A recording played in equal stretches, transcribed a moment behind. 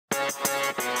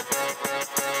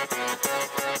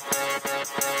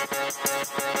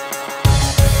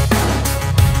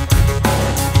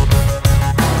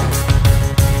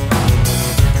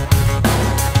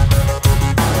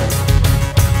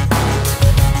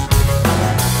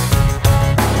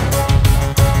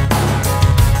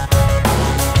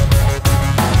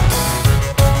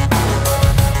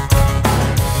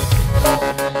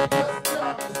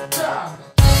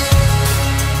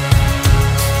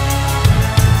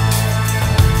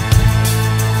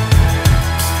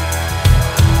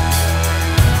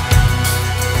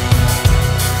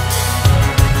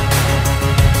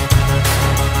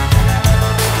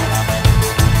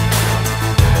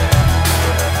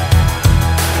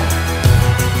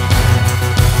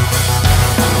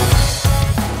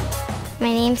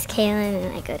Kailin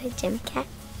and I go to Gymcats.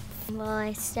 Well,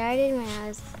 I started when I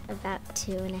was about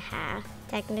 2.5,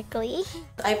 technically.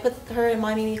 I put her in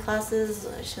my Mimi classes.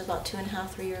 She was about 2.5,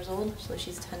 3 years old, so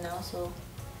she's 10 now, so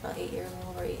about 8 years, a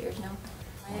little over 8 years now.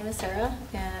 My name is Sarah,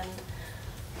 and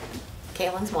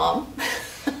Kailin's mom.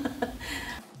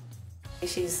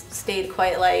 She's stayed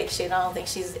quite light. I don't think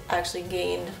she's actually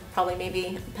gained probably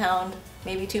maybe a pound,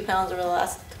 maybe 2 pounds over the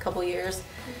last couple years.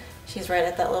 She's right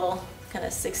at that little kind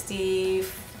of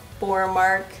 64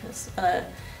 mark.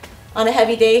 On a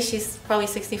heavy day, she's probably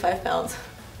 65 pounds,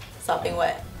 sopping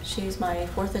wet. She's my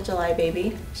 4th of July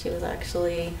baby. She was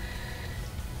actually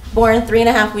born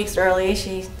 3.5 weeks early.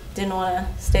 She didn't want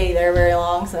to stay there very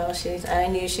long, so I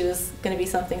knew she was going to be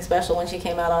something special when she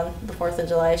came out on the 4th of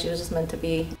July. She was just meant to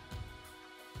be.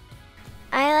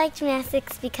 I like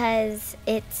gymnastics because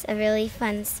it's a really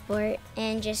fun sport,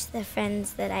 and just the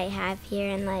friends that I have here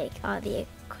and like all the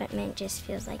equipment just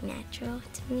feels like natural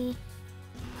to me.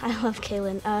 I love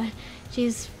Kailin.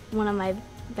 She's one of my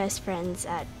best friends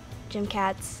at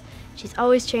Gymcats. She's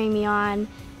always cheering me on.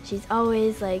 She's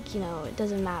always like, it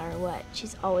doesn't matter what,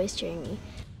 she's always cheering me.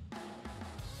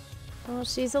 Well,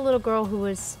 she's a little girl who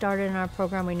was started in our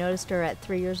program. We noticed her at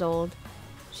 3 years old.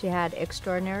 She had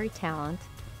extraordinary talent.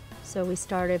 So we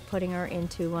started putting her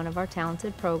into one of our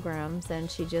talented programs, and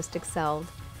she just excelled,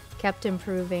 kept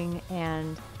improving,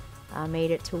 and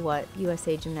made it to what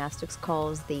USA Gymnastics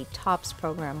calls the TOPS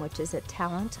program, which is a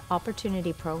talent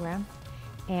opportunity program.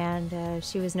 And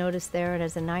she was noticed there, and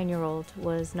as a 9-year-old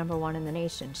was #1 in the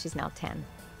nation. She's now 10.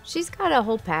 She's got a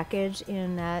whole package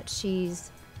in that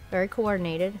she's very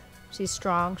coordinated, she's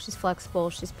strong, she's flexible,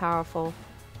 she's powerful,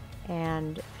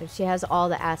 and she has all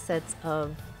the assets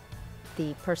of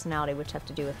the personality, which have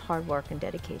to do with hard work and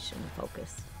dedication and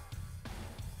focus.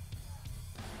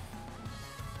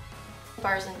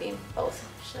 Bars and beam, both.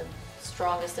 She had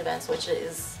strongest events, which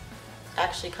is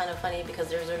actually kind of funny because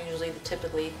those are usually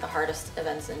typically the hardest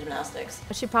events in gymnastics.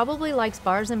 She probably likes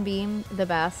bars and beam the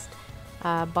best.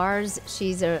 Bars,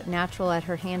 she's a natural at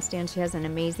her handstand. She has an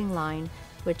amazing line,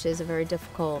 which is a very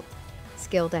difficult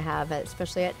skill to have,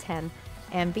 especially at 10.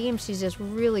 And beam, she's just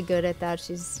really good at that.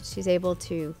 She's able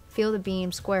to feel the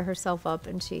beam, square herself up,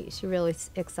 and she really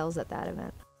excels at that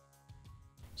event.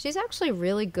 She's actually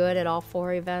really good at all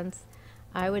 4 events.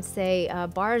 I would say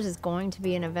bars is going to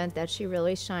be an event that she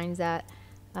really shines at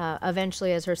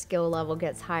eventually as her skill level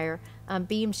gets higher.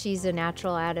 Beam, she's a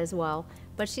natural at as well.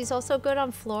 But she's also good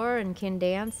on floor and can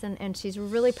dance, and she's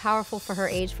really powerful for her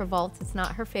age for vaults. It's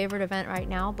not her favorite event right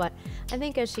now, but I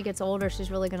think as she gets older,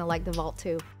 she's really going to like the vault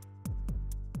too.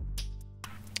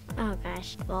 Oh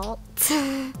gosh, vault.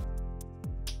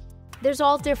 There's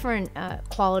all different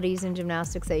qualities in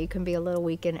gymnastics that you can be a little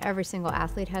weak in. Every single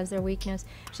athlete has their weakness.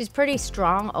 She's pretty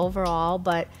strong overall,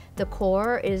 but the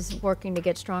core is working to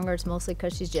get stronger. It's mostly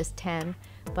because she's just 10,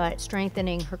 but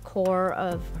strengthening her core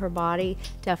of her body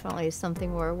definitely is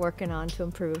something we're working on to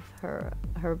improve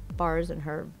her bars and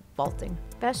her vaulting.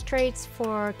 Best traits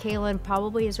for Kailin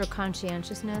probably is her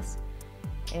conscientiousness.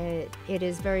 It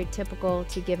is very typical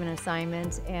to give an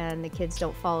assignment and the kids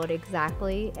don't follow it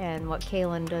exactly, and what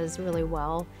Kailin does really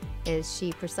well is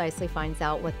she precisely finds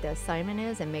out what the assignment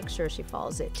is and makes sure she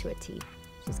follows it to a T.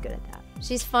 She's good at that.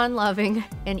 She's fun-loving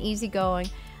and easygoing.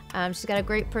 She's got a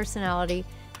great personality.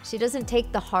 She doesn't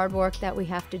take the hard work that we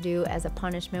have to do as a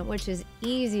punishment, which is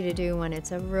easy to do when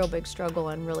it's a real big struggle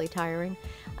and really tiring.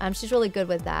 She's really good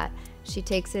with that. She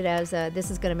takes it as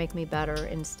this is going to make me better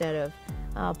instead of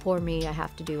poor me, I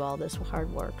have to do all this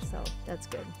hard work, so that's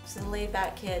good. She's a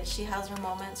laid-back kid. She has her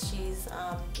moments. She's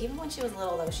even when she was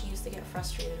little though, she used to get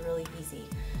frustrated really easy.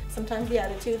 Sometimes the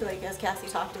attitude, like as Cassie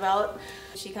talked about,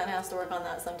 she kind of has to work on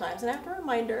that sometimes, and I have to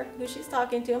remind her who she's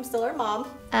talking to. I'm still her mom.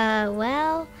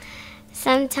 Well,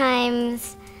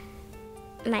 sometimes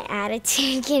my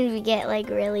attitude can get like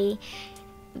really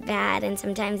bad, and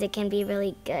sometimes it can be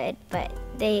really good, but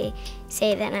they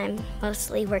say that I'm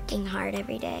mostly working hard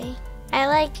every day. I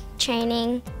like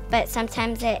training, but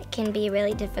sometimes it can be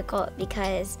really difficult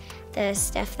because the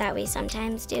stuff that we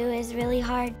sometimes do is really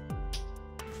hard.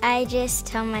 I just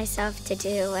tell myself to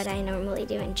do what I normally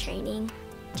do in training,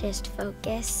 just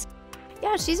focus.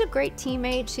 Yeah, she's a great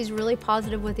teammate. She's really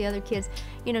positive with the other kids.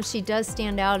 She does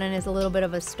stand out and is a little bit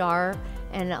of a star,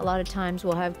 and a lot of times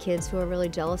we'll have kids who are really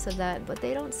jealous of that, but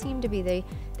they don't seem to be.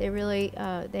 They really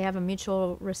they have a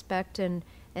mutual respect, and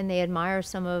they admire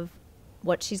some of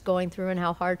what she's going through and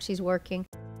how hard she's working.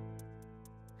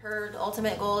 Her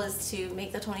ultimate goal is to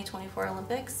make the 2024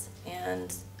 Olympics,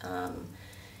 and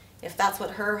if that's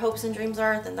what her hopes and dreams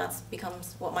are, then that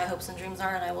becomes what my hopes and dreams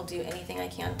are, and I will do anything I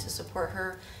can to support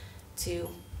her to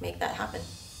make that happen.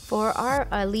 For our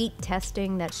elite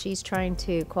testing that she's trying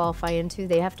to qualify into,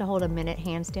 they have to hold a minute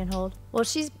handstand hold. Well,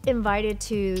 she's invited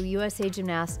to USA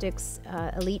Gymnastics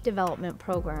Elite Development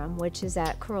Program, which is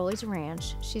at Caroli's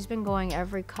Ranch. She's been going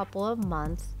every couple of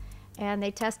months, and they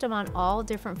test them on all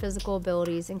different physical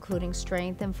abilities, including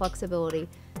strength and flexibility.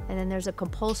 And then there's a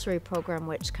compulsory program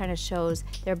which kind of shows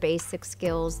their basic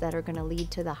skills that are going to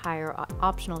lead to the higher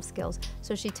optional skills.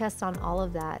 So she tests on all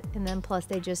of that, and then plus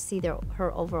they just see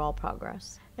her overall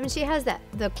progress. I mean, she has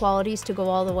the qualities to go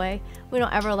all the way. We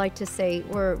don't ever like to say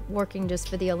we're working just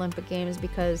for the Olympic Games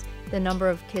because the number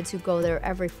of kids who go there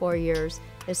every 4 years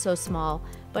is so small.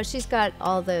 But she's got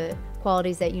all the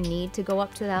qualities that you need to go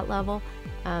up to that level.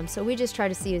 So we just try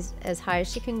to see as high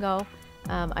as she can go.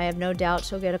 I have no doubt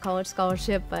she'll get a college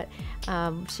scholarship, but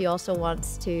she also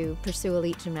wants to pursue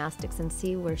elite gymnastics and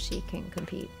see where she can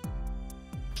compete.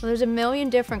 Well, there's a million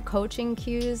different coaching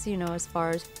cues, you know, as far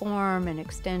as form and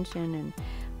extension and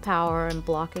power and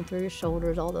blocking through your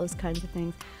shoulders, all those kinds of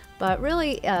things. But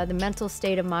really, the mental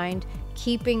state of mind,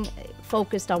 keeping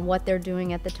focused on what they're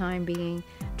doing at the time being,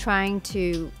 trying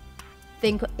to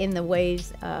think in the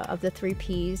ways of the 3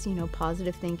 Ps, you know,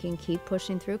 positive thinking, keep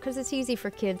pushing through, because it's easy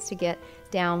for kids to get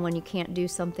down when you can't do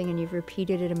something and you've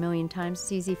repeated it a million times.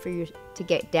 It's easy for you to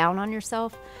get down on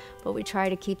yourself, but we try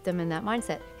to keep them in that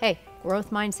mindset. Hey, growth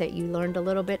mindset, you learned a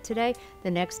little bit today, the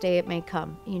next day it may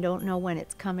come. You don't know when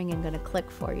it's coming and going to click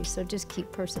for you, so just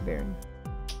keep persevering.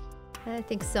 And I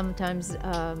think sometimes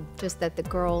just that the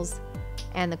girls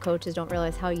and the coaches don't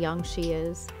realize how young she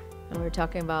is, and we're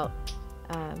talking about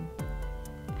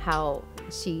how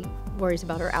she worries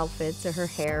about her outfits or her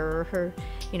hair or her,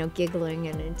 you know, giggling,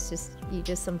 and it's just, you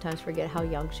just sometimes forget how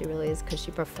young she really is because she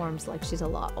performs like she's a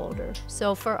lot older.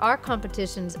 So for our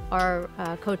competitions, our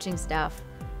coaching staff,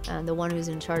 the one who's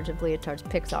in charge of leotards,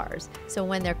 picks ours. So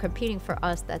when they're competing for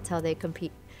us, that's how they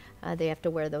compete. They have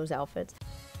to wear those outfits.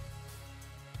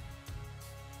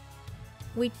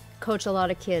 We coach a lot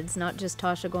of kids, not just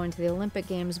Tasha going to the Olympic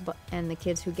Games and the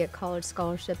kids who get college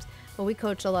scholarships, but we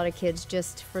coach a lot of kids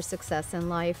just for success in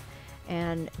life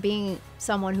and being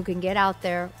someone who can get out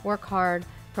there, work hard,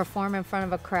 perform in front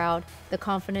of a crowd, the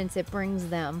confidence it brings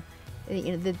them.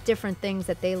 You know, the different things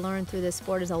that they learn through this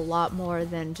sport is a lot more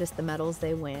than just the medals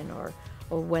they win or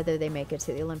whether they make it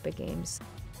to the Olympic Games.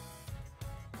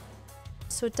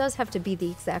 So it does have to be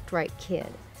the exact right kid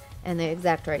and the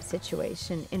exact right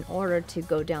situation in order to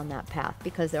go down that path,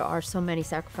 because there are so many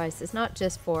sacrifices, not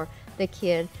just for the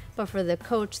kid, but for the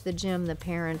coach, the gym, the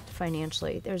parent,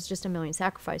 financially. There's just a million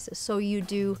sacrifices. So you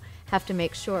do have to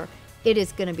make sure it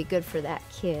is going to be good for that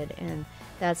kid, and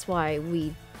that's why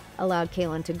we allowed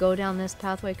Kailin to go down this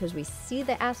pathway, because we see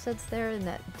the assets there and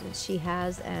that she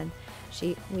has, and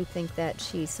we think that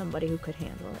she's somebody who could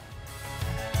handle it.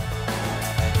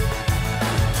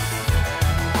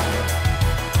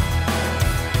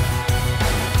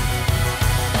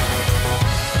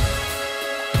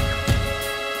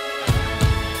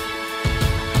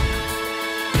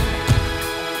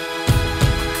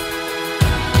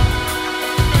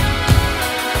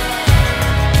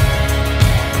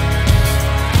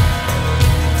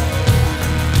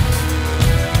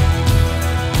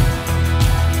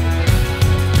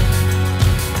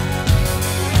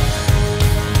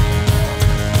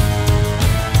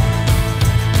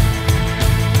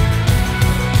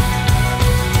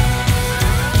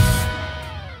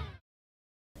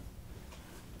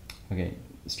 Okay,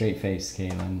 straight face,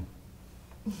 Kailin.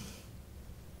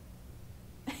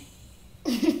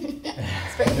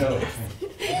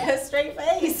 Straight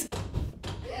face.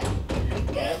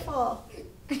 Careful.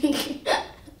 Okay,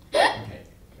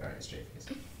 alright, straight face.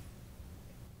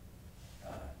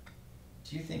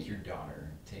 Do you think your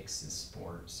daughter takes this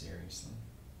sport seriously?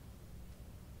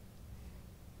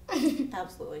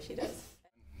 Absolutely, she does.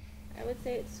 I would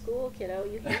say it's school, kiddo.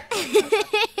 You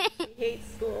hate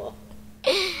school.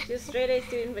 She's a straight A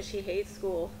student, but she hates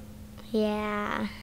school. Yeah.